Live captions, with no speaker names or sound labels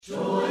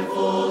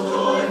Joyful,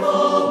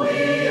 joyful,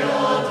 we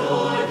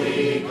adore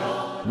thee,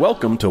 God.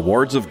 Welcome to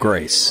Words of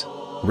Grace,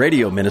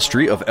 radio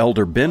ministry of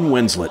Elder Ben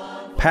Winslet,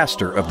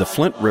 pastor of the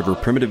Flint River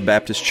Primitive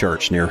Baptist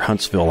Church near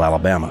Huntsville,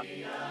 Alabama.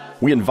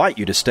 We invite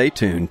you to stay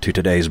tuned to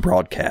today's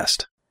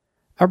broadcast.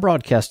 Our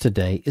broadcast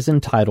today is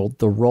entitled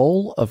The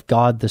Role of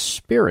God the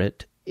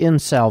Spirit in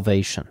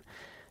Salvation.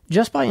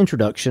 Just by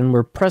introduction,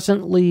 we're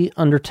presently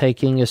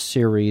undertaking a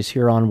series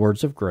here on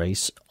Words of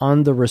Grace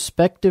on the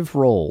respective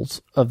roles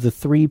of the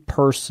three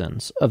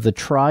persons of the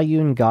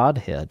triune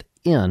Godhead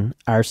in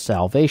our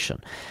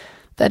salvation.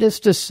 That is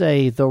to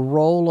say, the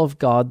role of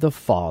God the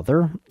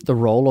Father, the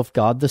role of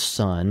God the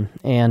Son,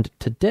 and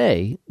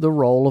today, the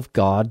role of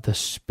God the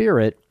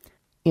Spirit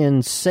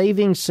in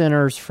saving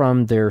sinners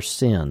from their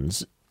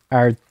sins.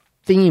 Our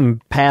theme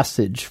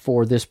passage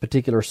for this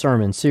particular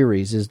sermon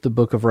series is the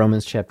book of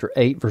Romans chapter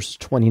 8, verses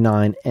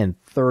 29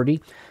 and 30.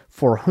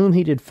 For whom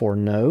he did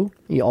foreknow,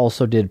 he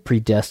also did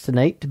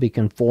predestinate to be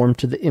conformed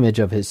to the image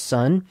of his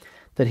Son,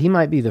 that he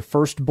might be the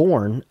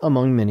firstborn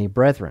among many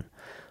brethren.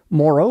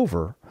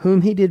 Moreover,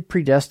 whom he did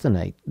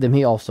predestinate, them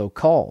he also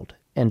called,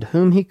 and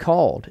whom he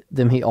called,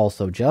 them he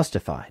also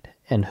justified,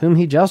 and whom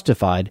he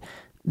justified,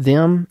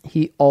 them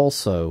he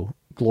also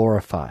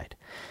glorified.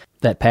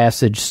 That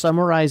passage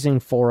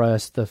summarizing for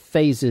us the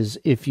phases,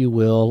 if you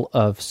will,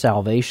 of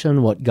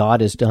salvation, what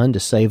God has done to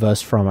save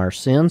us from our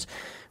sins.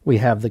 We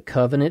have the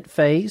covenant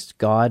phase,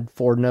 God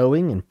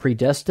foreknowing and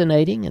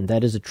predestinating, and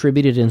that is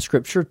attributed in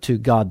Scripture to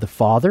God the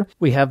Father.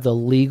 We have the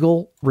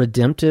legal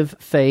redemptive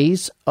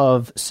phase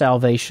of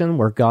salvation,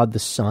 where God the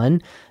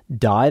Son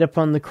died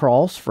upon the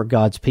cross for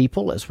God's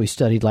people, as we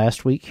studied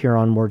last week here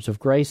on Words of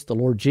Grace. The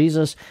Lord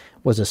Jesus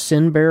was a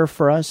sin bearer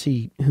for us.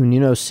 He who knew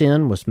no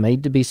sin was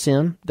made to be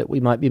sin, that we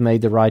might be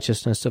made the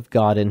righteousness of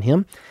God in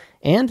him.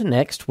 And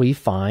next we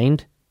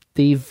find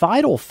the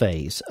vital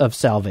phase of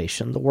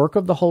salvation, the work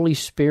of the Holy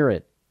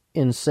Spirit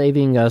in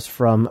saving us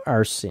from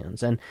our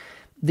sins. And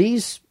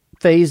these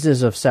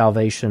phases of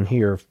salvation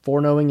here,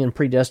 foreknowing and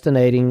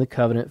predestinating, the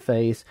covenant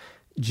phase,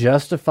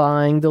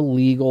 justifying, the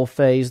legal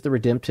phase, the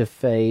redemptive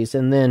phase,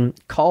 and then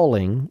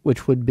calling,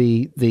 which would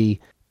be the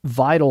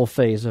vital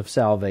phase of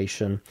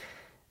salvation.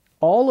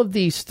 All of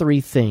these three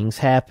things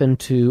happen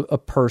to a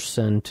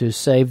person to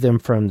save them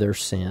from their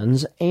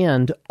sins,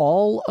 and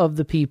all of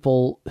the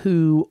people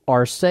who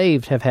are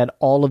saved have had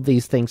all of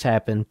these things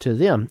happen to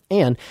them.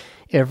 And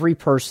every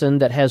person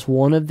that has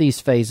one of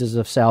these phases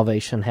of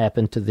salvation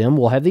happen to them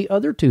will have the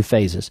other two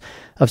phases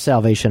of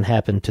salvation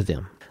happen to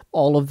them.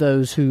 All of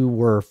those who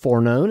were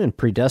foreknown and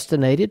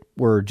predestinated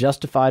were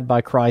justified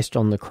by Christ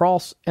on the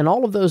cross, and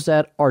all of those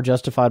that are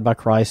justified by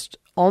Christ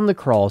on the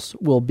cross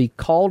will be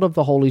called of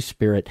the Holy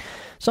Spirit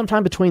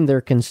sometime between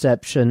their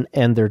conception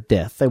and their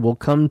death. They will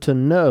come to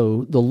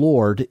know the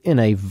Lord in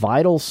a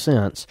vital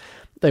sense.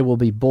 They will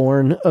be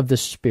born of the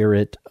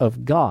Spirit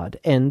of God.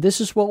 And this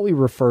is what we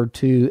refer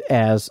to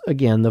as,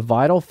 again, the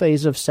vital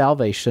phase of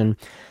salvation,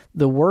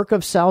 the work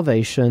of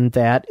salvation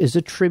that is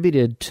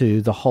attributed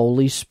to the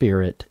Holy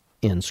Spirit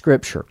in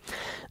Scripture.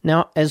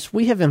 Now, as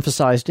we have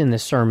emphasized in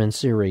this sermon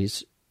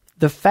series,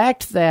 the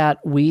fact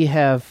that we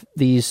have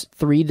these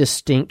three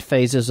distinct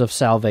phases of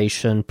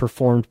salvation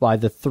performed by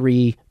the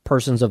three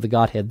persons of the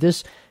Godhead,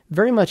 this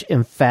very much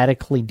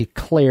emphatically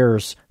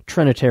declares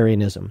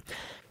Trinitarianism.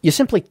 You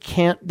simply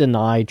can't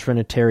deny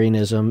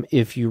Trinitarianism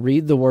if you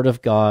read the Word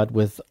of God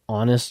with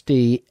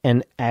honesty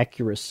and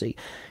accuracy.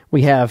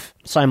 We have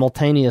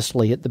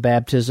simultaneously at the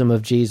baptism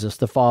of Jesus,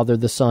 the Father,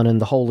 the Son, and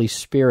the Holy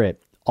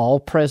Spirit, all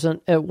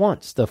present at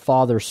once. The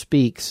Father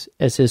speaks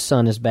as his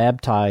Son is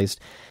baptized,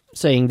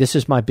 saying, "This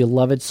is my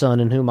beloved Son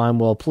in whom I am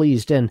well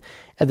pleased." And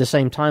at the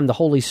same time, the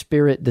Holy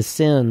Spirit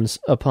descends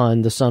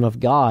upon the Son of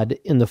God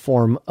in the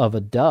form of a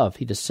dove.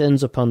 He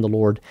descends upon the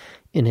Lord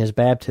in his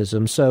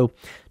baptism. So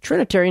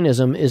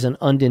Trinitarianism is an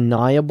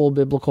undeniable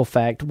biblical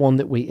fact, one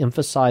that we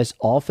emphasize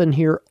often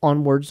here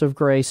on Words of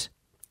Grace.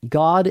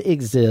 God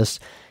exists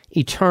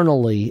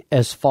eternally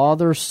as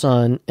Father,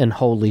 Son, and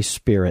Holy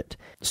Spirit.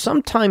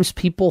 Sometimes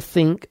people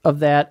think of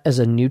that as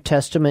a New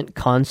Testament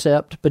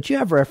concept, but you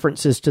have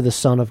references to the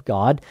Son of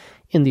God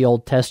in the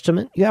Old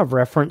Testament. You have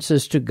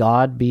references to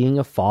God being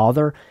a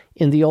Father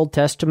in the Old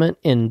Testament.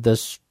 In the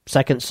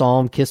second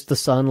Psalm, "Kiss the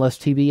Son,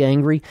 lest he be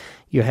angry."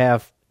 You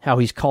have how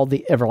he's called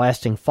the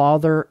Everlasting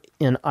Father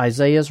in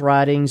Isaiah's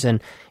writings.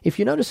 And if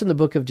you notice in the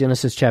book of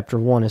Genesis chapter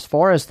 1, as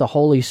far as the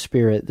Holy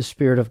Spirit, the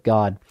Spirit of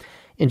God,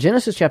 in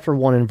Genesis chapter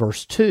 1 and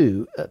verse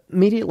 2,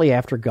 immediately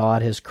after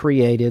God has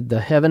created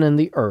the heaven and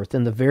the earth,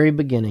 in the very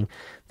beginning,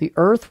 the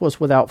earth was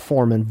without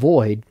form and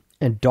void,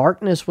 and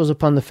darkness was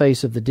upon the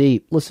face of the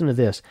deep. Listen to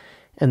this.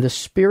 And the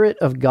Spirit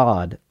of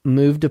God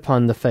moved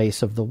upon the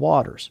face of the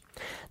waters.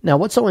 Now,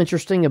 what's so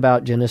interesting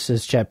about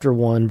Genesis chapter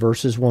 1,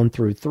 verses 1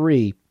 through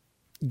 3,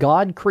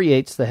 God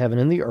creates the heaven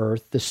and the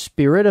earth, the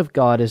Spirit of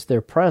God is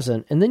there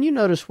present, and then you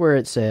notice where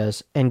it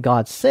says, "And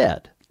God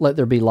said, let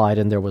there be light,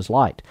 and there was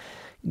light."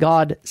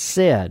 God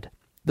said.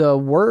 The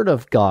Word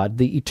of God,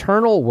 the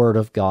eternal Word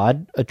of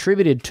God,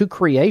 attributed to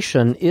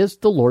creation, is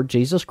the Lord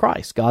Jesus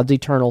Christ, God's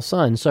eternal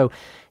Son. So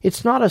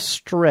it's not a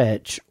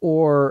stretch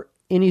or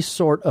any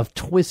sort of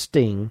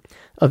twisting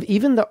of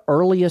even the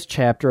earliest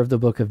chapter of the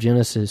book of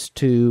Genesis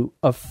to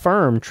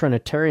affirm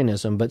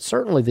Trinitarianism, but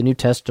certainly the New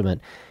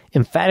Testament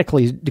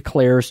emphatically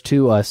declares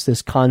to us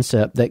this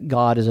concept that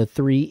God is a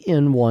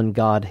three-in-one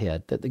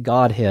Godhead, that the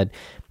Godhead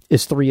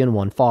is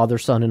three-in-one, Father,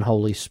 Son, and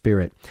Holy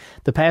Spirit.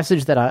 The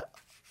passage that I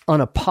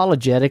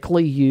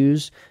unapologetically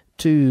use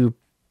to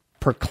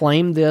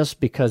proclaim this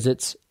because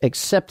it's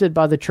accepted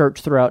by the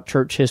church throughout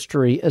church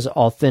history as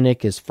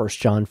authentic is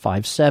 1 John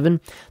 5:7,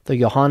 the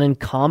Johannine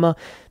comma.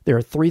 There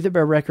are three that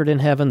bear record in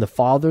heaven, the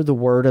Father, the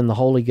Word, and the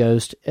Holy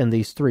Ghost, and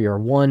these three are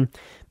one.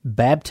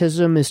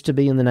 Baptism is to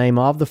be in the name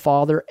of the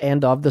Father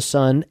and of the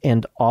Son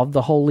and of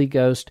the Holy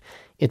Ghost.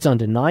 It's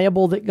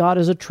undeniable that God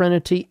is a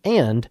Trinity,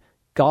 and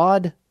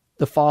God,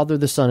 the Father,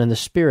 the Son, and the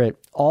Spirit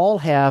all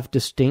have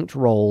distinct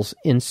roles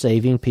in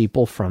saving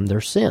people from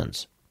their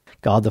sins.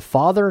 God the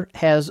Father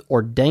has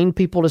ordained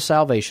people to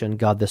salvation.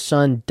 God the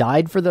Son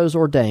died for those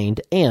ordained,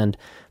 and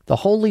the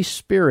Holy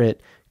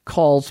Spirit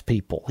calls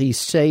people. He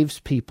saves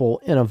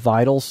people in a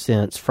vital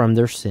sense from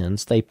their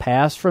sins. They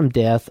pass from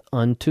death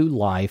unto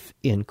life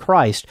in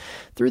Christ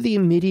through the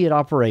immediate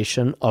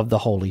operation of the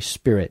Holy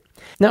Spirit.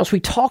 Now, as we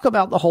talk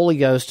about the Holy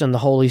Ghost and the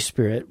Holy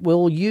Spirit,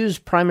 we'll use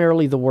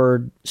primarily the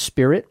word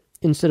Spirit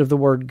instead of the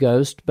word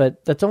Ghost,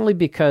 but that's only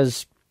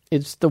because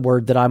it's the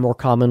word that I more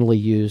commonly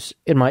use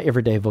in my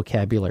everyday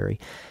vocabulary.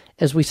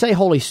 As we say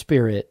Holy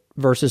Spirit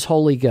versus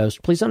Holy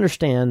Ghost, please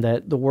understand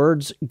that the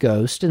words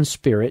ghost and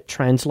spirit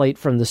translate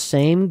from the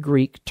same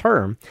Greek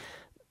term.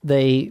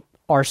 They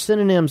are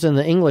synonyms in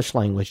the English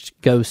language,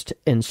 ghost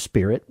and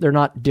spirit. They're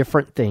not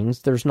different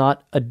things. There's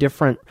not a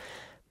different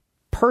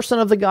person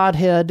of the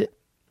Godhead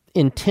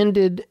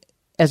intended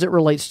as it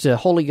relates to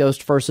Holy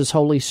Ghost versus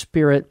Holy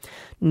Spirit,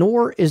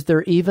 nor is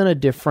there even a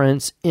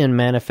difference in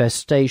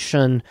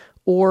manifestation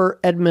or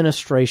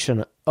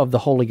administration of the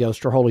Holy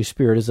Ghost or Holy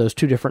Spirit, as those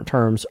two different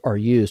terms are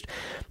used.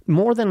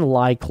 More than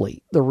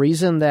likely, the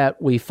reason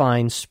that we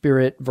find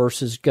Spirit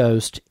versus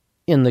Ghost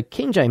in the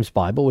King James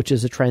Bible, which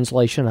is a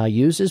translation I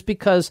use, is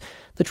because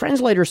the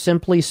translator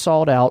simply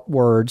sought out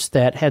words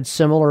that had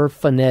similar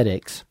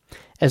phonetics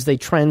as they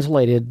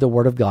translated the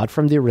Word of God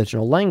from the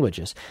original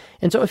languages.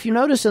 And so if you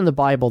notice in the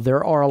Bible,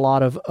 there are a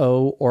lot of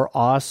O or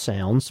Ah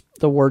sounds.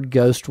 The word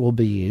ghost will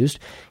be used.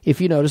 If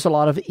you notice a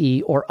lot of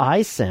E or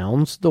I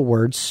sounds, the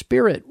word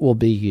spirit will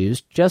be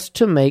used just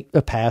to make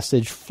the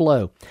passage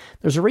flow.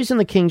 There's a reason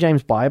the King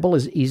James Bible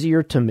is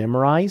easier to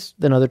memorize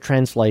than other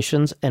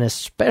translations, and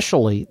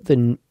especially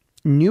the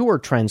newer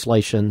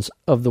translations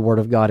of the Word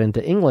of God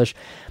into English.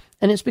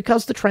 And it's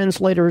because the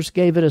translators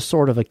gave it a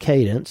sort of a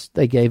cadence.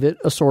 They gave it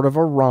a sort of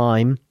a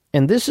rhyme.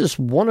 And this is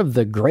one of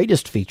the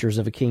greatest features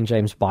of a King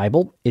James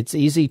Bible. It's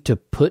easy to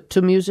put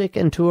to music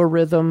and to a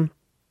rhythm,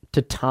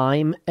 to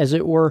time, as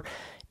it were.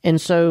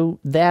 And so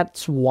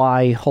that's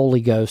why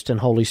Holy Ghost and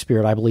Holy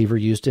Spirit, I believe, are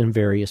used in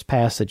various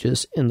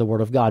passages in the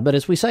Word of God. But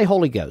as we say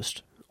Holy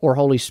Ghost or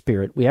Holy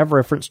Spirit, we have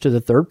reference to the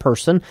third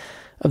person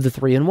of the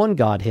three-in-one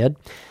Godhead.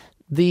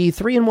 The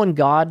three-in-one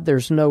God,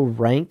 there's no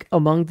rank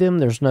among them,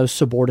 there's no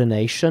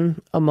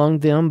subordination among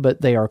them,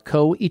 but they are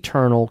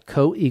co-eternal,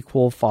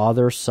 co-equal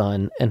Father,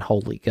 Son, and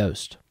Holy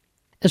Ghost.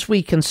 As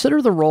we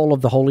consider the role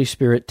of the Holy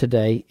Spirit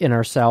today in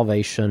our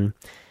salvation,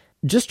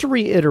 just to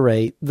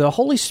reiterate, the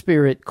Holy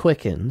Spirit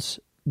quickens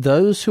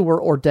those who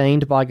were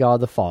ordained by God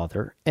the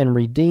Father and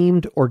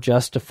redeemed or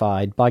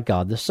justified by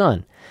God the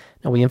Son.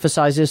 Now, we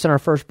emphasized this in our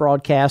first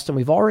broadcast, and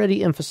we've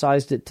already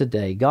emphasized it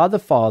today. God the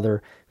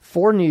Father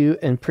foreknew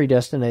and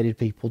predestinated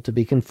people to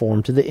be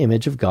conformed to the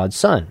image of God's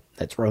Son.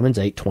 That's Romans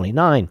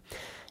 8:29.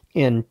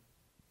 In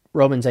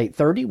Romans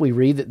 8:30, we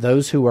read that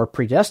those who are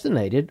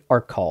predestinated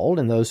are called,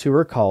 and those who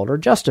are called are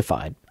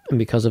justified. And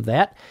because of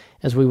that,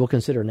 as we will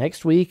consider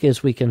next week,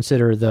 as we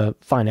consider the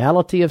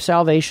finality of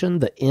salvation,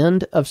 the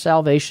end of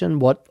salvation,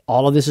 what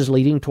all of this is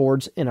leading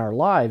towards in our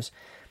lives,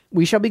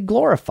 we shall be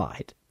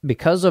glorified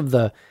because of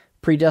the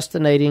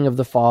predestinating of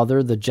the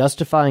Father, the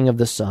justifying of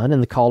the Son,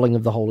 and the calling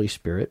of the Holy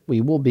Spirit. We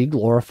will be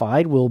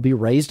glorified. We'll be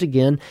raised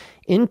again,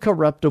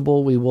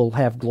 incorruptible. We will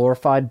have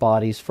glorified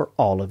bodies for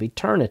all of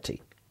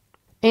eternity.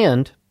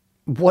 And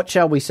what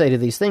shall we say to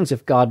these things?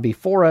 If God be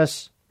for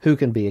us, who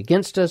can be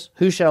against us?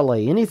 Who shall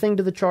lay anything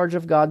to the charge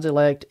of God's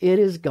elect? It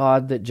is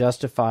God that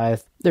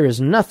justifieth. There is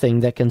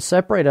nothing that can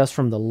separate us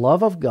from the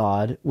love of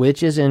God,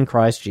 which is in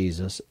Christ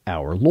Jesus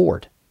our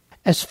Lord.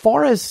 As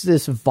far as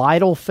this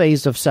vital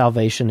phase of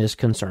salvation is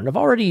concerned, I've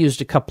already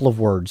used a couple of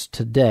words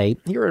today.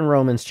 Here in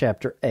Romans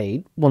chapter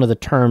 8, one of the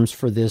terms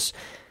for this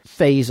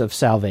phase of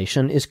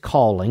salvation is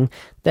calling.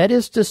 That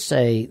is to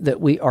say that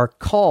we are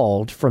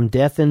called from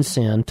death and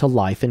sin to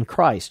life in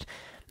Christ.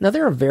 Now,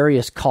 there are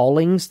various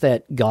callings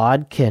that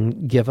God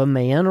can give a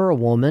man or a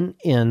woman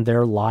in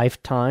their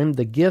lifetime.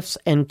 The gifts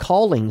and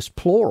callings,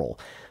 plural,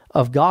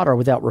 of God are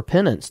without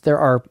repentance. There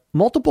are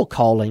multiple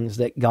callings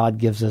that God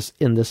gives us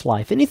in this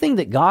life. Anything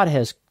that God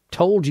has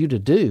told you to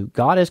do,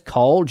 God has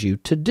called you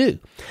to do.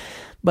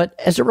 But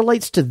as it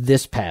relates to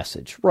this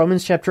passage,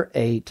 Romans chapter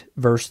 8,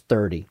 verse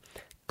 30,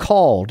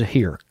 called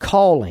here,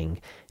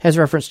 calling, has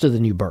reference to the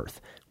new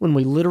birth, when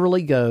we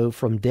literally go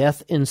from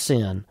death in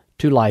sin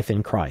to life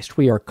in Christ.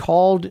 We are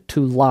called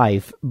to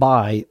life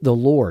by the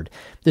Lord.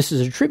 This is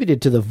attributed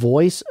to the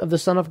voice of the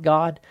Son of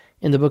God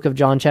in the book of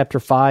John chapter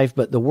 5,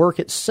 but the work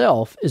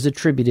itself is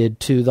attributed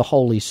to the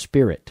Holy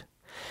Spirit.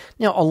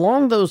 Now,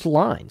 along those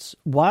lines,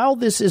 while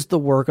this is the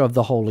work of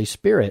the Holy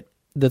Spirit,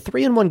 the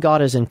three-in-one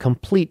God is in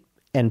complete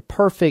and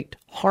perfect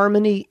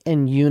harmony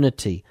and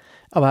unity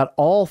about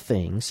all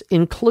things,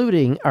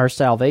 including our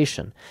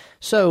salvation.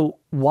 So,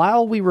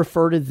 while we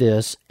refer to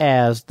this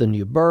as the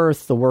new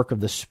birth, the work of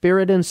the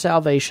Spirit in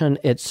salvation,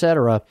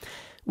 etc.,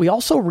 we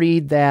also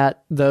read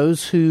that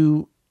those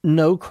who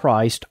know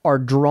Christ are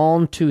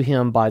drawn to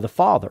Him by the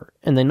Father,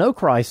 and they know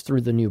Christ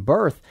through the new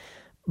birth,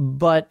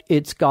 but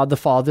it's God the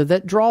Father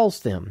that draws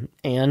them.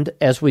 And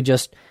as we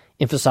just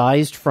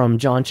emphasized from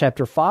John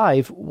chapter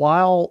 5,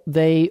 while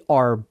they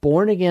are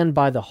born again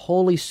by the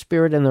Holy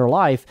Spirit in their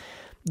life,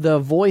 the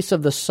voice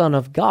of the Son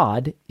of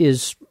God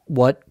is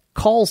what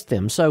calls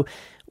them. So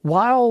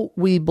while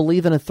we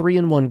believe in a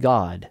three-in-one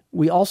God,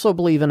 we also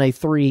believe in a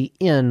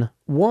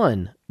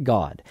three-in-one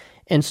God.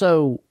 And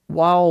so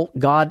while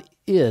God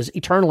is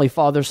eternally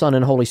Father, Son,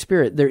 and Holy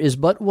Spirit, there is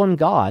but one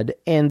God,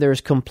 and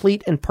there's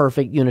complete and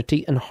perfect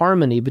unity and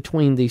harmony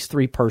between these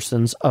three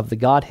persons of the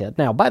Godhead.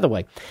 Now, by the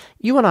way,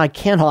 you and I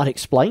cannot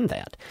explain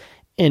that.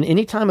 And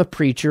any time a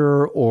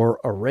preacher or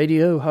a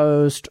radio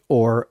host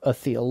or a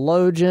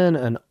theologian,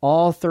 an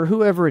author,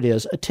 whoever it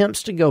is,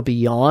 attempts to go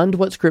beyond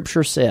what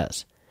Scripture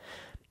says,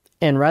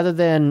 and rather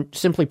than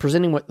simply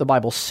presenting what the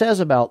Bible says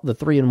about the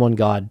three-in-one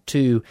God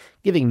to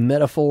giving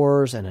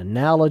metaphors and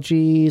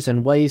analogies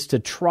and ways to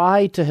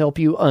try to help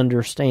you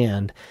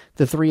understand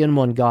the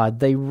three-in-one God,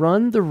 they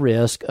run the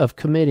risk of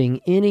committing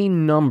any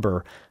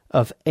number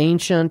of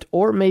ancient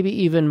or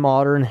maybe even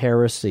modern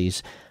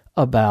heresies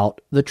about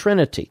the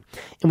Trinity.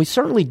 And we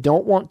certainly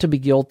don't want to be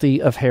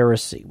guilty of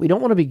heresy. We don't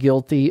want to be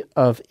guilty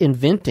of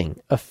inventing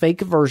a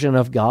fake version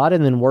of God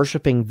and then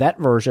worshiping that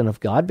version of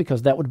God,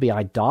 because that would be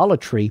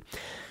idolatry.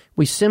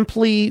 We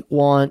simply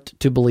want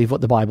to believe what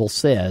the Bible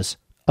says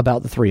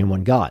about the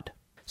three-in-one God.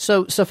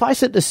 So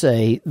suffice it to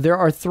say, there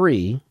are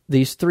three.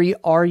 These three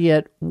are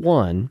yet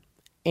one,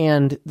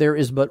 and there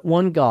is but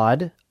one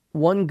God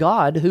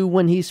who,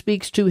 when He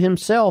speaks to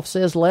Himself,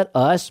 says, "Let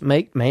us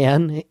make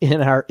man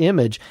in our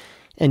image,"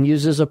 and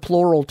uses a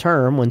plural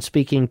term when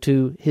speaking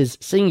to His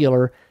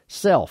singular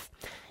self.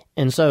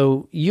 And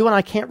so you and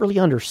I can't really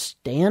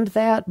understand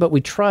that, but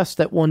we trust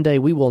that one day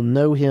we will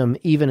know Him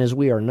even as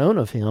we are known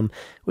of Him.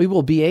 We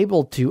will be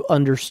able to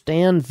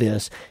understand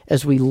this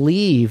as we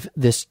leave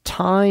this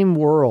time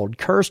world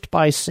cursed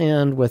by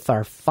sin with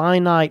our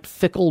finite,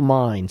 fickle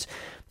minds.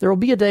 There will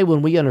be a day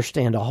when we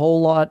understand a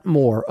whole lot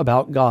more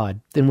about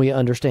God than we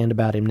understand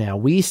about Him now.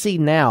 We see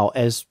now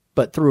as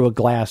but through a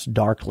glass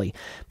darkly,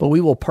 but we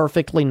will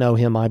perfectly know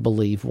Him, I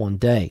believe, one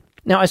day.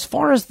 Now, as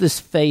far as this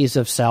phase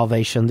of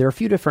salvation, there are a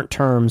few different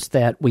terms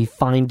that we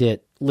find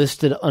it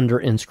listed under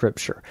in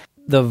Scripture.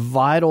 The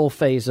vital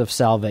phase of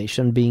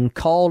salvation, being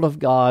called of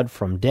God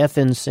from death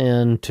and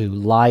sin to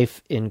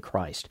life in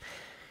Christ.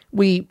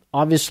 We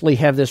obviously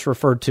have this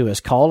referred to as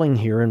calling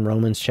here in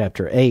Romans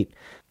chapter 8,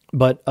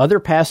 but other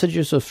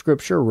passages of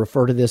Scripture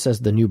refer to this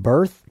as the new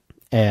birth,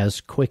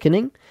 as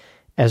quickening,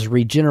 as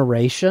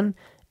regeneration,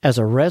 as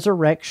a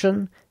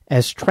resurrection,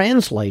 as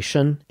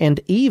translation, and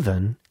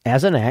even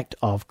as an act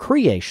of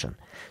creation.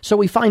 So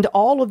we find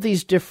all of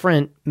these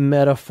different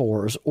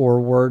metaphors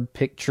or word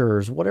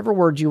pictures, whatever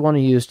word you want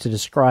to use to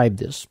describe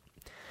this.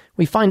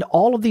 We find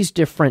all of these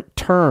different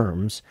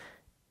terms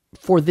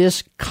for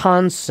this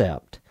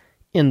concept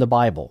in the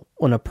Bible.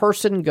 When a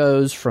person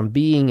goes from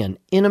being an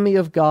enemy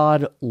of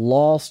God,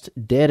 lost,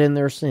 dead in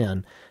their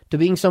sin, to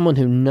being someone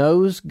who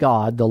knows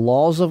God, the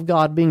laws of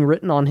God being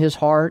written on his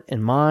heart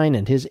and mind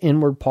and his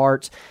inward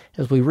parts,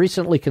 as we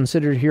recently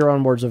considered here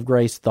on Words of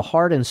Grace, the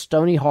hard and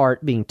stony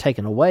heart being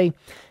taken away,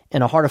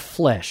 and a heart of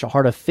flesh, a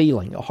heart of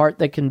feeling, a heart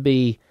that can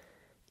be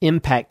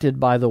impacted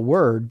by the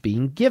Word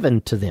being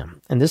given to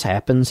them. And this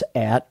happens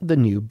at the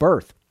new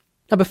birth.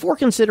 Now, before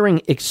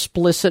considering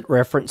explicit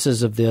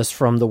references of this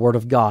from the Word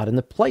of God, and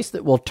the place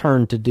that we'll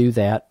turn to do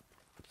that,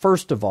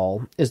 first of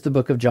all, is the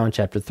book of John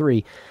chapter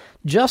 3.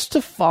 Just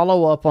to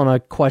follow up on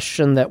a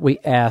question that we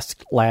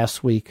asked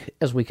last week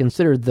as we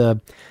considered the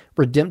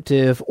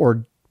redemptive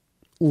or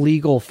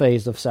legal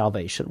phase of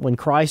salvation. When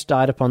Christ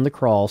died upon the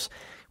cross,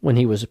 when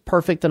He was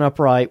perfect and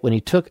upright, when He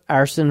took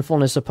our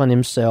sinfulness upon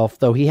Himself,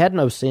 though He had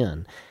no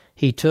sin,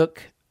 He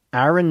took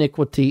our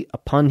iniquity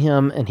upon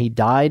Him and He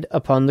died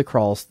upon the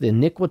cross. The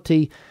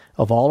iniquity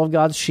of all of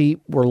God's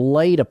sheep was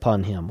laid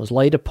upon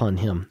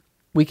Him.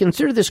 We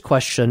consider this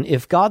question: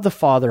 if God the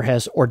Father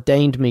has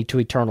ordained me to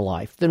eternal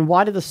life, then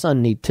why did the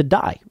Son need to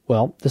die?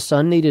 Well, the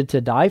Son needed to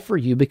die for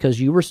you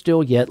because you were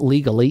still yet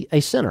legally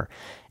a sinner.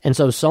 And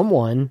so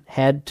someone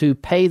had to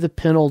pay the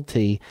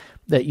penalty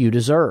that you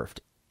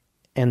deserved.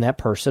 And that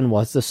person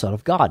was the Son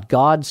of God.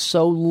 God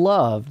so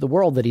loved the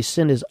world that He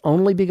sent His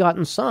only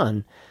begotten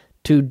Son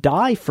to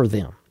die for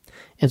them.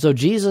 And so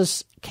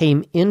Jesus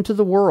came into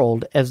the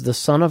world as the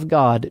Son of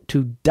God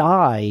to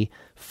die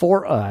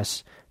for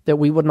us, that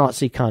we would not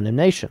see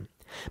condemnation.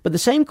 But the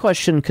same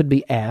question could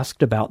be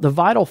asked about the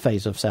vital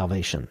phase of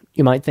salvation.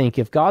 You might think,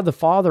 if God the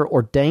Father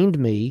ordained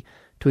me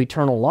to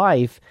eternal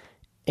life,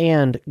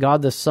 and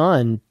God the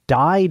Son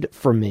died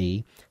for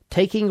me,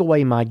 taking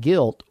away my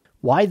guilt,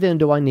 why then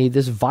do I need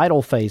this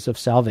vital phase of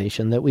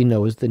salvation that we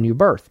know as the new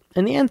birth?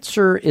 And the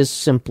answer is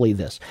simply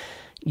this.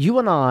 You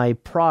and I,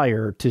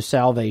 prior to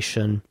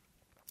salvation,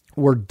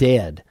 were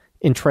dead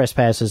in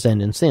trespasses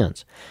and in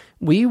sins.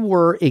 We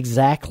were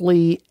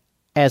exactly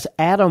as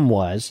Adam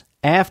was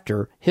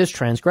after his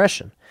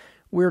transgression.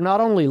 We're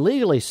not only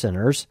legally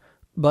sinners,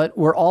 but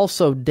we're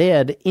also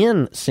dead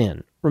in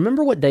sin.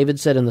 Remember what David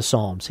said in the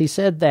Psalms. He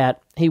said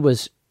that he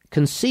was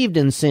conceived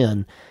in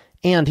sin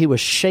and he was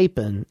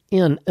shapen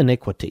in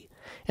iniquity.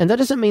 And that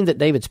doesn't mean that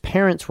David's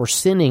parents were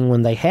sinning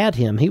when they had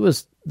him. He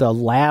was the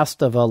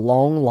last of a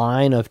long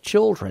line of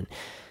children.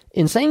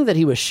 In saying that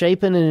he was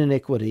shapen in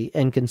iniquity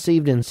and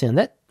conceived in sin,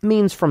 that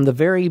means from the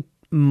very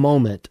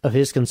moment of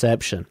his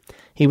conception,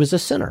 he was a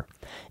sinner.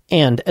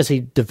 And as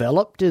he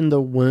developed in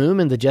the womb,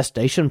 in the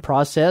gestation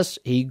process,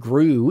 he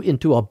grew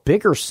into a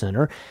bigger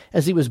sinner.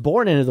 As he was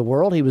born into the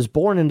world, he was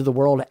born into the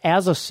world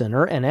as a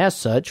sinner, and as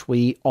such,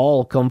 we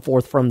all come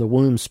forth from the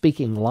womb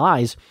speaking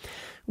lies.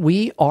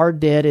 We are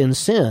dead in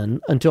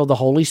sin until the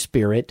Holy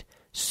Spirit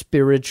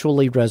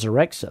spiritually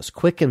resurrects us,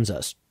 quickens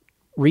us,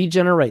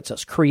 regenerates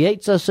us,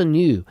 creates us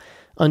anew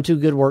unto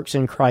good works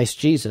in Christ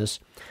Jesus.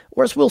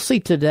 Or as we'll see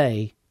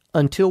today,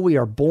 until we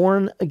are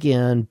born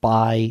again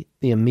by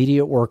the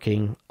immediate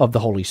working of the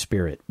Holy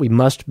Spirit. We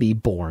must be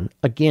born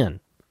again.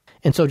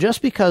 And so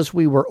just because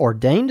we were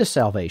ordained to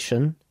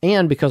salvation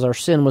and because our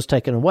sin was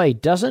taken away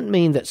doesn't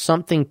mean that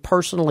something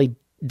personally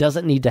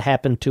doesn't need to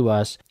happen to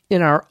us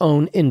in our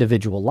own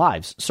individual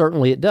lives.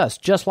 Certainly it does.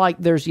 Just like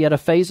there's yet a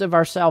phase of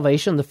our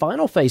salvation, the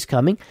final phase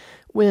coming,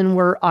 when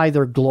we're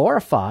either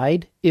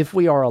glorified if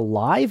we are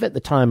alive at the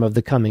time of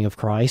the coming of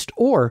Christ,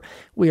 or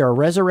we are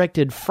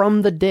resurrected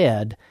from the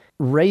dead,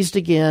 raised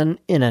again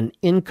in an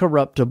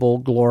incorruptible,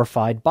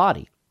 glorified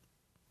body.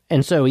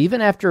 And so even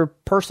after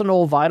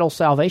personal, vital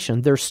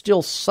salvation, there's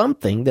still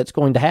something that's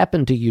going to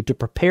happen to you to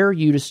prepare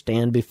you to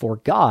stand before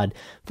God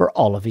for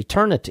all of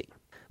eternity.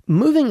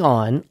 Moving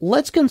on,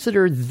 let's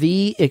consider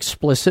the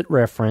explicit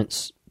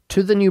reference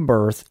to the new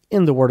birth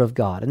in the Word of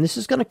God. And this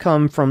is going to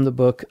come from the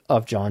book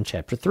of John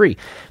chapter 3.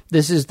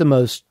 This is the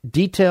most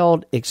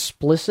detailed,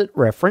 explicit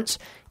reference.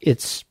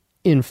 It's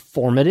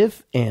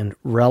informative and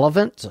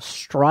relevant. It's a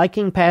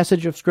striking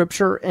passage of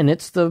Scripture, and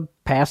it's the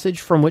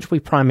passage from which we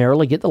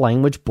primarily get the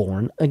language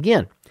born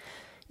again.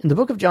 In the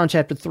book of John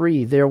chapter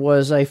 3, there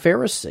was a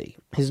Pharisee.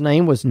 His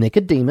name was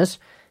Nicodemus.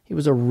 He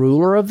was a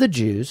ruler of the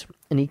Jews,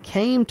 and he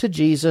came to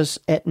Jesus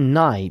at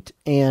night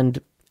and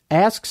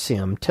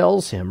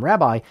tells him,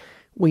 Rabbi,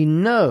 we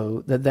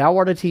know that thou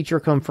art a teacher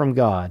come from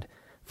God,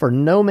 for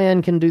no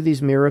man can do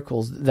these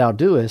miracles that thou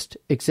doest,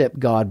 except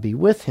God be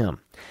with him.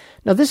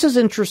 Now, this is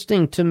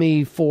interesting to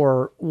me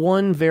for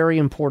one very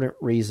important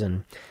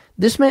reason.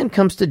 This man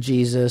comes to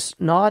Jesus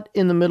not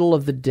in the middle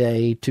of the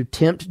day to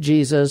tempt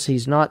Jesus.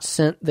 He's not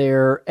sent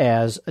there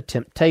as a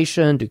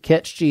temptation to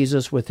catch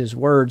Jesus with his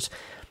words,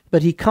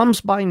 but he comes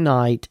by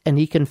night and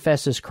he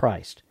confesses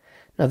Christ.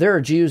 Now, there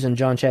are Jews in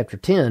John chapter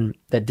 10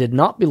 that did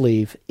not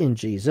believe in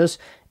Jesus,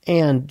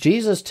 and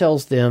Jesus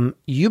tells them,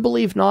 you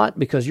believe not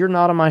because you're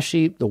not of my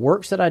sheep. The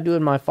works that I do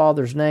in my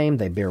Father's name,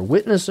 they bear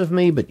witness of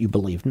me, but you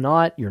believe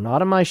not. You're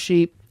not of my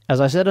sheep.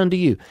 As I said unto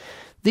you,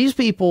 these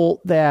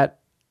people that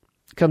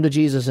come to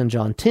Jesus in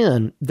John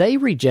 10, they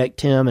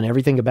reject him and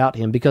everything about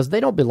him because they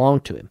don't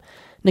belong to him.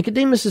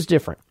 Nicodemus is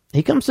different.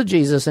 He comes to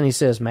Jesus and he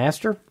says,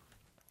 Master,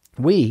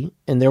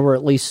 and there were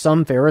at least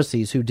some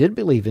Pharisees who did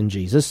believe in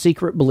Jesus,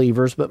 secret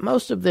believers, but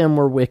most of them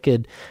were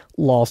wicked,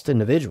 lost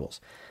individuals.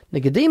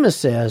 Nicodemus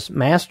says,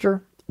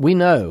 Master, we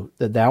know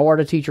that thou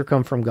art a teacher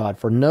come from God,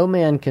 for no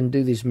man can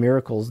do these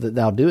miracles that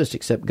thou doest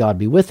except God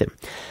be with him.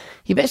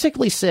 He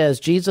basically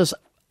says, Jesus,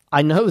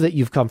 I know that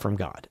you've come from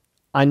God.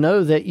 I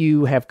know that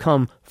you have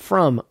come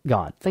from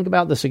God. Think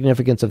about the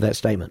significance of that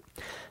statement.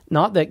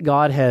 Not that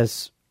God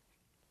has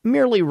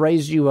merely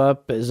raised you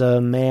up as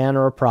a man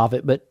or a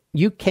prophet, but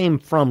you came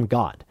from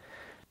God.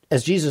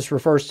 As Jesus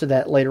refers to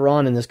that later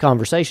on in this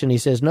conversation, he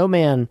says, no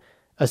man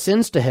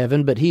ascends to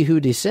heaven, but he who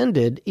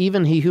descended,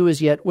 even he who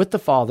is yet with the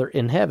Father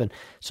in heaven.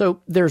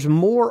 So there's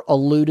more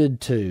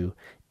alluded to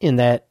in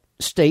that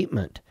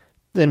statement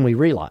than we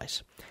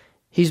realize.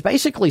 He's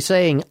basically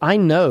saying, I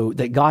know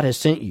that God has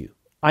sent you.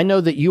 I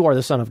know that you are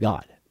the Son of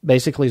God,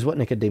 basically is what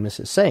Nicodemus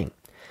is saying.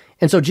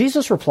 And so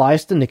Jesus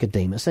replies to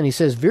Nicodemus, and he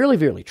says, Verily,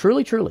 verily,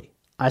 truly, truly,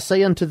 I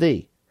say unto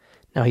thee.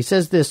 Now he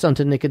says this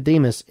unto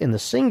Nicodemus in the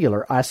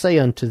singular, I say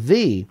unto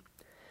thee,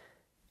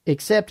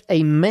 except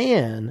a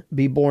man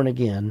be born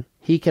again,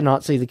 he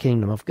cannot see the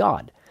kingdom of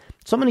God.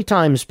 So many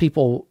times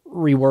people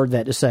reword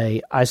that to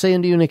say, I say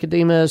unto you,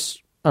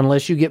 Nicodemus,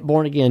 unless you get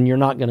born again, you're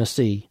not going to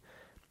see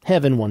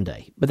heaven one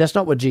day. But that's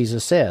not what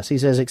Jesus says. He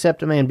says,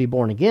 except a man be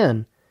born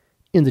again,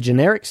 in the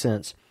generic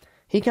sense,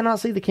 he cannot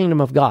see the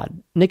kingdom of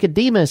God.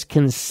 Nicodemus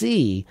can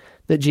see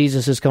that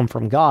Jesus has come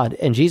from God,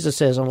 and Jesus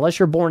says, unless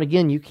you're born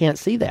again, you can't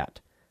see that.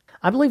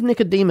 I believe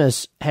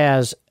Nicodemus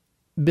has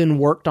been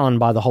worked on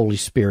by the Holy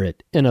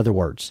Spirit, in other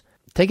words.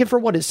 Take it for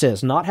what it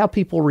says, not how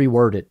people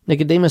reword it.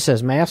 Nicodemus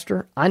says,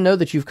 Master, I know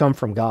that you've come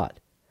from God.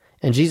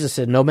 And Jesus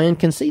said, no man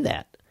can see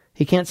that.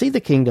 He can't see the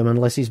kingdom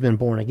unless he's been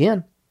born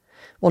again.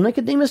 Well,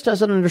 Nicodemus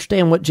doesn't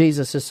understand what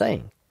Jesus is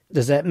saying.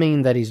 Does that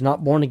mean that he's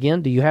not born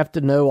again? Do you have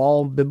to know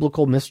all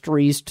biblical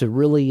mysteries to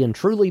really and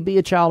truly be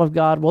a child of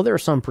God? Well, there are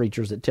some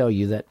preachers that tell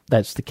you that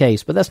that's the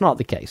case, but that's not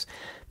the case.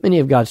 Many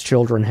of God's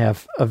children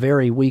have a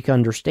very weak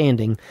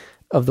understanding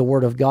of the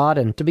Word of God,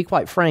 and to be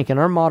quite frank, in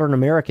our modern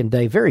American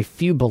day, very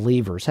few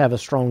believers have a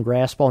strong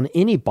grasp on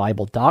any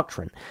Bible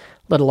doctrine,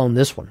 let alone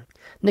this one.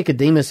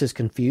 Nicodemus is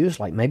confused,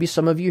 like maybe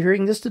some of you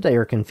hearing this today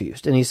are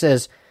confused, and he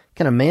says,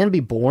 can a man be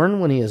born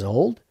when he is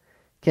old?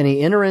 Can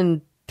he enter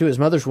into his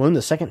mother's womb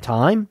the second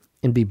time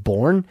and be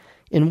born?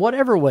 In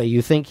whatever way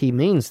you think he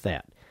means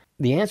that.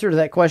 The answer to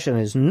that question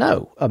is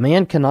no. A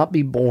man cannot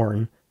be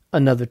born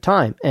another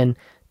time. And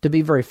to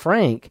be very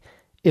frank,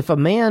 if a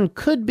man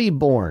could be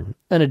born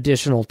an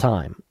additional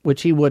time,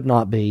 which he would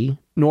not be,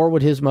 nor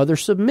would his mother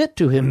submit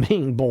to him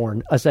being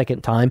born a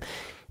second time,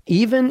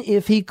 even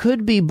if he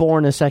could be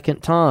born a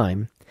second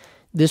time,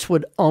 this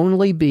would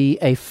only be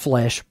a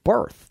flesh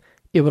birth.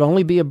 It would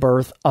only be a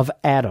birth of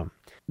Adam.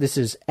 This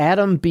is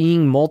Adam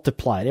being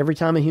multiplied. Every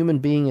time a human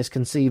being is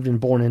conceived and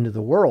born into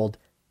the world,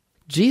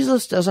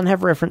 Jesus doesn't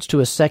have reference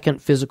to a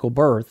second physical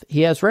birth.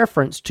 He has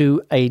reference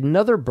to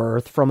another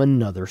birth from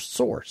another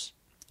source.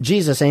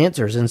 Jesus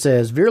answers and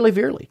says, Verily,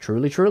 verily,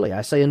 truly, truly,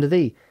 I say unto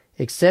thee,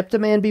 except a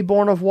man be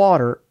born of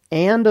water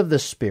and of the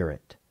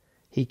Spirit,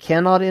 he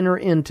cannot enter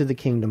into the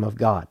kingdom of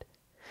God.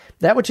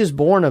 That which is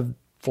born of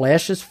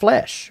flesh is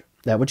flesh.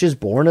 That which is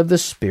born of the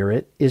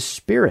Spirit is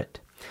spirit.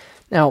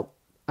 Now,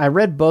 I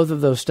read both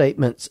of those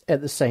statements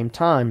at the same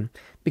time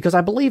because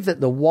I believe that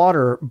the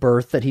water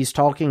birth that he's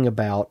talking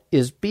about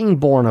is being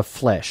born of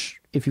flesh.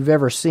 If you've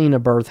ever seen a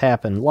birth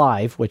happen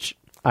live, which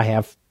I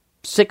have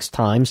 6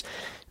 times,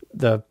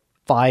 the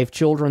 5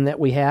 children that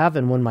we have,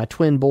 and when my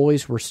twin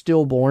boys were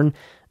stillborn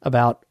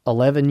about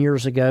 11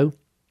 years ago,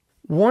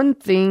 one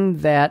thing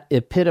that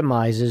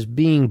epitomizes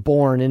being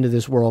born into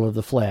this world of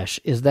the flesh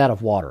is that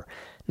of water.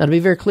 Now, to be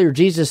very clear,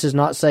 Jesus is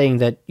not saying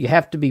that you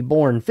have to be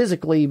born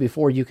physically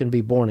before you can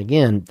be born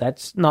again.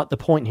 That's not the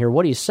point here.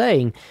 What he's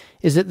saying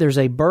is that there's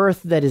a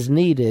birth that is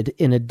needed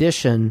in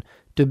addition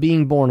to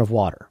being born of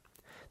water.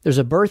 There's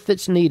a birth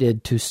that's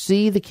needed to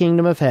see the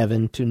kingdom of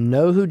heaven, to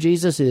know who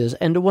Jesus is,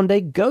 and to one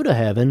day go to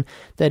heaven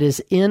that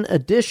is in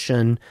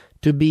addition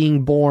to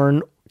being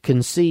born,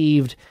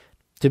 conceived,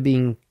 to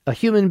being a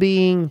human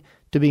being,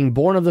 to being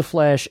born of the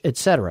flesh,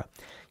 etc.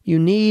 You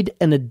need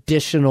an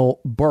additional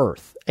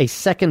birth, a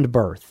second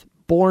birth,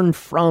 born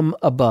from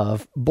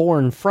above,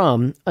 born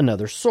from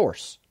another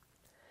source.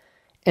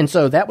 And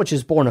so that which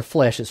is born of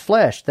flesh is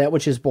flesh, that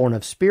which is born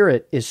of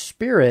spirit is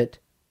spirit,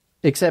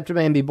 except a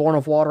man be born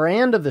of water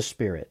and of the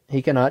Spirit.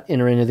 He cannot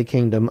enter into the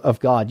kingdom of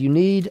God. You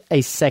need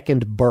a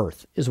second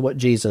birth, is what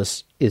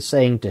Jesus is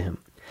saying to him.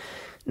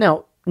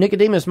 Now,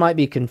 Nicodemus might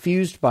be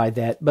confused by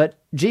that, but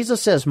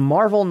Jesus says,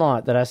 Marvel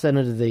not that I said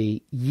unto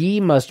thee, ye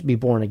must be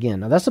born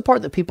again. Now, that's the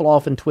part that people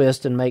often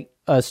twist and make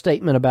a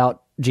statement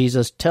about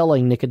Jesus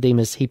telling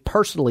Nicodemus he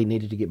personally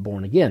needed to get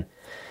born again.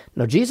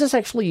 Now, Jesus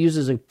actually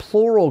uses a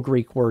plural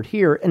Greek word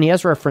here, and he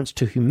has reference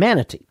to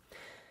humanity.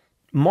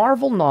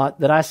 Marvel not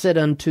that I said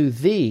unto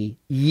thee,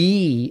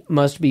 ye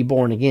must be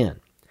born again.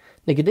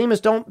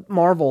 Nicodemus, don't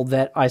marvel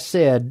that I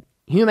said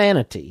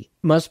humanity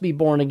must be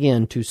born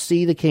again to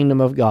see the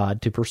kingdom of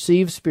God, to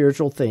perceive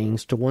spiritual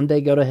things, to one day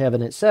go to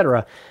heaven,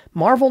 etc.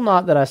 Marvel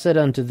not that I said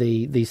unto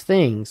thee these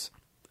things,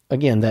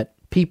 again, that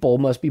people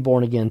must be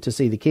born again to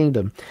see the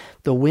kingdom.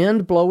 The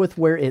wind bloweth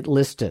where it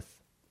listeth,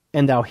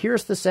 and thou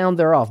hearest the sound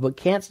thereof, but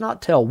canst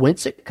not tell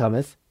whence it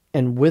cometh,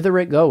 and whither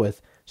it goeth.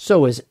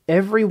 So is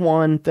every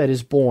one that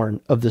is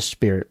born of the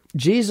Spirit.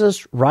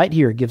 Jesus right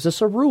here gives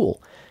us a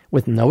rule,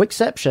 with no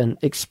exception,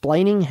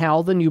 explaining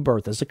how the new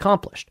birth is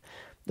accomplished.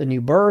 The new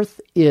birth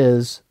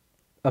is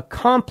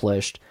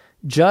accomplished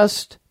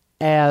just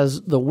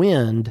as the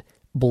wind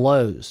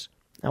blows.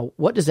 Now,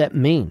 what does that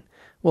mean?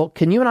 Well,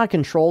 can you and I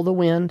control the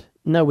wind?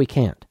 No, we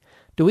can't.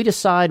 Do we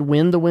decide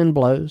when the wind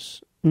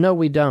blows? No,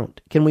 we don't.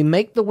 Can we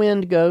make the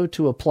wind go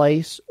to a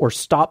place or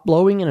stop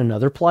blowing in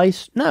another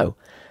place? No.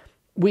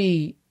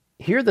 We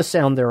hear the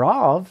sound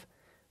thereof,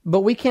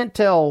 but we can't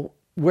tell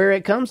where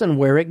it comes and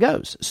where it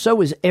goes.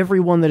 So is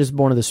everyone that is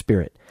born of the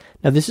Spirit.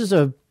 Now, this is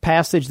a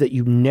passage that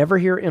you never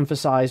hear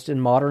emphasized in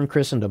modern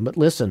Christendom, but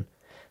listen,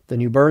 the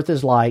new birth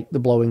is like the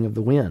blowing of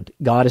the wind.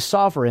 God is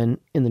sovereign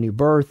in the new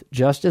birth,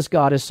 just as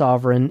God is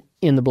sovereign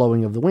in the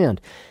blowing of the wind.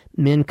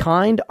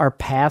 Mankind are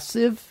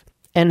passive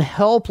and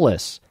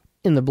helpless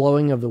in the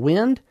blowing of the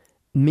wind.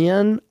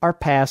 Men are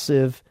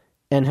passive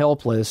and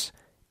helpless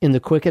in the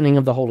quickening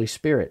of the Holy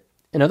Spirit.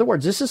 In other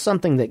words, this is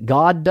something that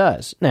God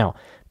does. Now,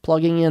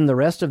 plugging in the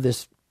rest of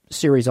this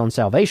series on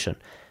salvation,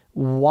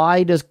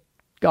 why does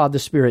God the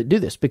Spirit do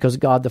this? Because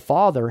God the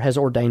Father has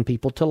ordained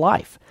people to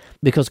life.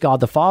 Because God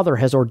the Father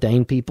has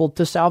ordained people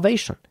to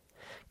salvation.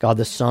 God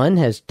the Son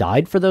has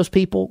died for those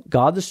people.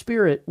 God the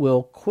Spirit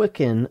will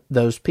quicken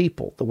those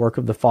people, the work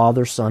of the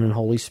Father, Son, and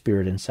Holy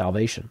Spirit in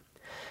salvation.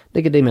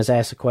 Nicodemus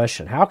asks a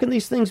question, how can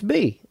these things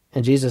be?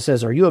 And Jesus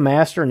says, are you a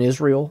master in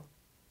Israel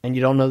and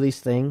you don't know these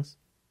things?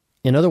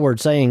 In other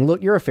words, saying,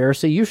 look, you're a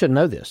Pharisee, you should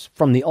know this.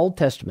 From the Old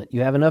Testament,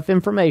 you have enough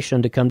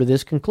information to come to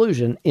this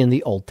conclusion in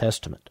the Old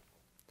Testament.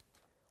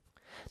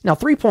 Now,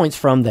 3 points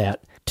from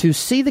that. To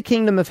see the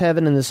kingdom of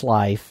heaven in this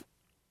life,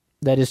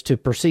 that is to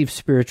perceive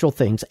spiritual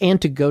things,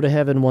 and to go to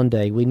heaven one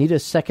day, we need a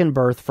second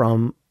birth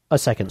from a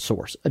second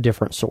source, a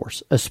different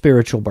source, a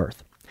spiritual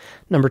birth.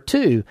 Number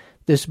 2,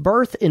 this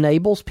birth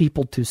enables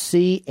people to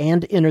see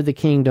and enter the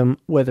kingdom,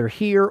 whether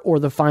here or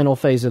the final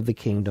phase of the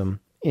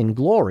kingdom in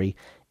glory.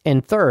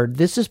 And third,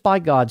 this is by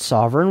God's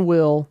sovereign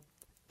will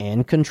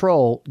and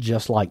control,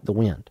 just like the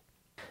wind.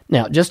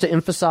 Now, just to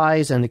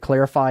emphasize and to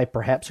clarify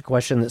perhaps a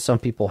question that some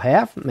people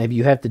have, maybe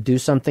you have to do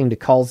something to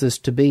cause this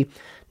to be.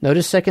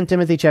 Notice 2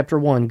 Timothy chapter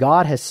 1,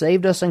 God has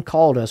saved us and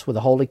called us with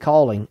a holy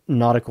calling,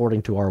 not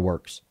according to our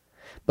works,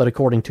 but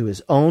according to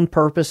his own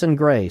purpose and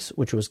grace,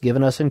 which was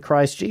given us in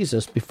Christ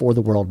Jesus before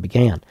the world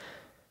began.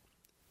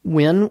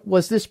 When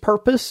was this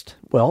purposed?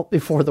 Well,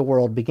 before the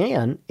world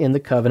began, in the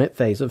covenant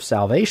phase of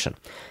salvation.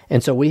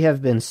 And so we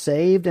have been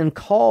saved and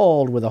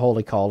called with a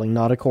holy calling,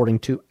 not according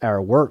to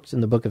our works.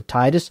 In the book of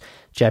Titus,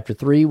 chapter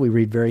 3, we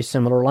read very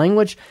similar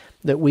language,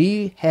 that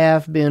we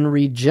have been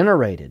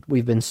regenerated.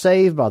 We've been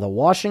saved by the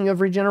washing of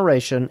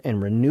regeneration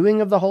and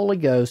renewing of the Holy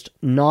Ghost,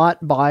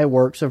 not by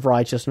works of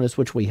righteousness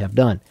which we have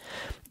done.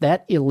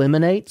 That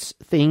eliminates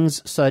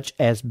things such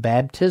as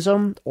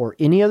baptism or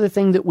any other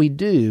thing that we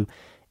do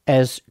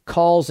as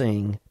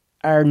causing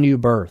our new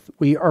birth.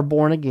 We are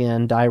born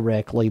again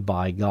directly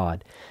by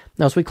God.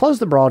 Now, as we close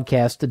the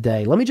broadcast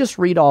today, let me just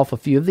read off a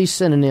few of these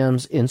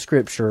synonyms in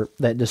Scripture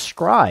that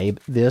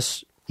describe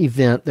this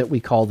event that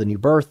we call the new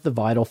birth, the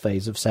vital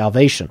phase of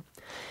salvation.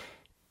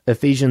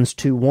 Ephesians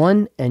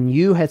 2:1, and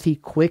you hath he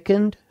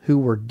quickened who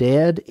were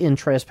dead in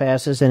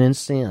trespasses and in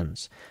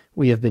sins.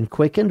 We have been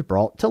quickened,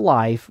 brought to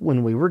life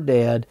when we were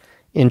dead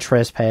in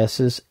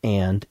trespasses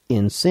and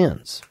in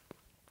sins.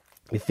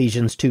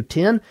 Ephesians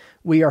 2:10,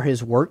 we are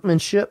his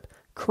workmanship,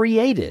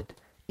 created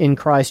in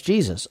Christ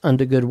Jesus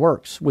unto good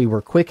works. We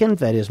were quickened,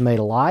 that is, made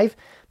alive,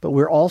 but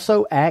we're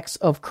also acts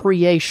of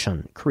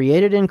creation,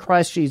 created in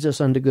Christ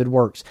Jesus unto good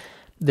works.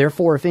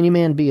 Therefore, if any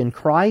man be in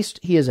Christ,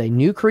 he is a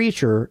new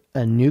creature,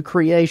 a new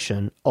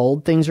creation.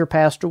 Old things are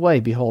passed away.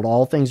 Behold,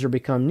 all things are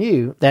become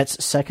new. That's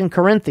 2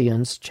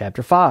 Corinthians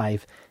chapter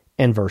 5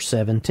 and verse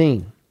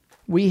 17.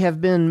 We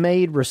have been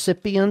made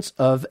recipients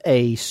of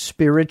a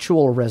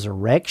spiritual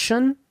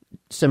resurrection,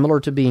 similar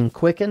to being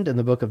quickened in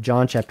the book of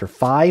John chapter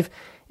 5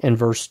 and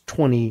verse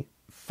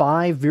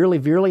 25. Verily,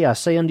 verily, I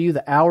say unto you,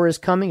 the hour is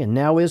coming, and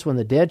now is, when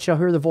the dead shall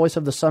hear the voice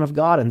of the Son of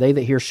God, and they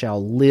that hear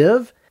shall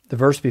live. The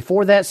verse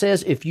before that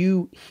says, if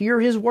you hear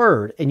his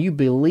word, and you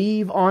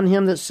believe on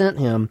him that sent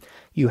him,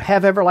 you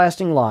have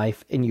everlasting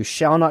life, and you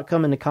shall not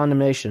come into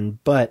condemnation,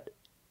 but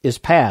is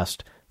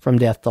passed from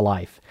death to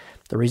life.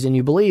 The reason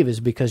you believe is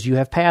because you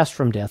have passed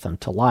from death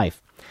unto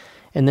life.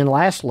 And then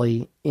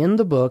lastly, in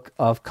the book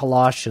of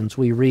Colossians,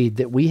 we read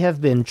that we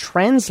have been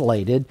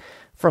translated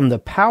from the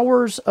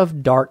powers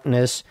of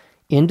darkness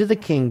into the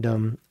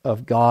kingdom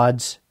of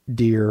God's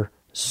dear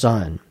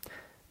Son.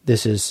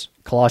 This is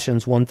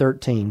Colossians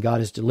 1:13. God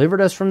has delivered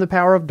us from the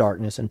power of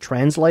darkness and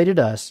translated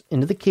us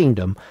into the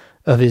kingdom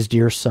of his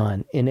dear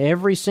Son. In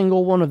every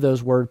single one of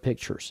those word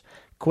pictures,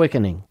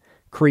 quickening,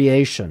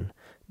 creation,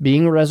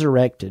 being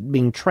resurrected,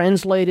 being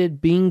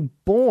translated, being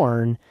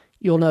born,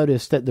 you'll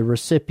notice that the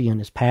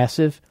recipient is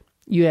passive.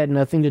 You had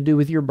nothing to do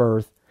with your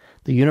birth.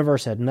 The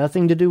universe had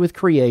nothing to do with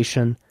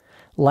creation.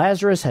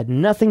 Lazarus had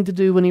nothing to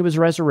do when he was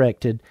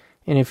resurrected.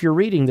 And if you're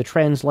reading the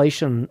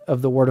translation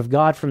of the Word of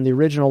God from the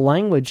original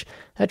language,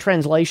 that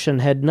translation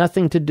had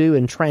nothing to do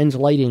in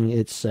translating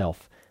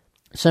itself.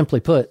 Simply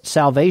put,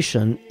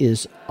 salvation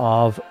is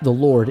of the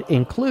Lord,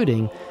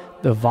 including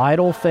the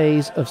vital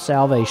phase of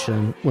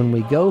salvation when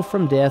we go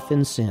from death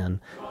and sin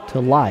to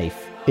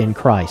life in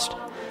Christ.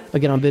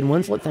 Again, I'm Ben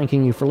Winslett,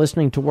 thanking you for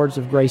listening to Words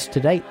of Grace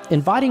today,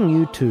 inviting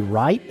you to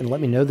write and let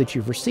me know that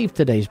you've received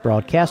today's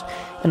broadcast,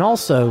 and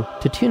also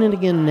to tune in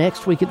again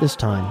next week at this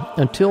time.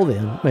 Until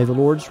then, may the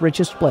Lord's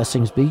richest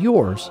blessings be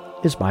yours,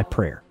 is my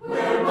prayer.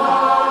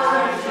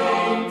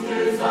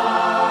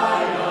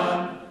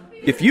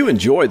 If you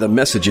enjoy the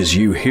messages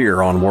you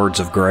hear on Words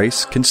of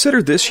Grace,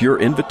 consider this your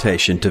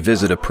invitation to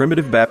visit a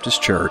Primitive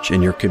Baptist church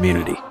in your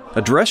community.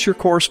 Address your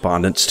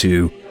correspondence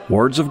to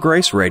Words of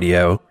Grace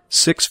Radio,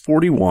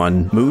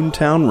 641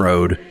 Moontown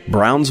Road,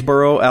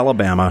 Brownsboro,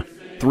 Alabama,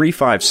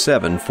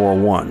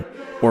 35741,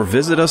 or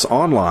visit us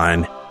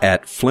online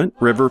at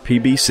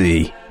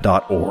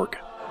flintriverpbc.org.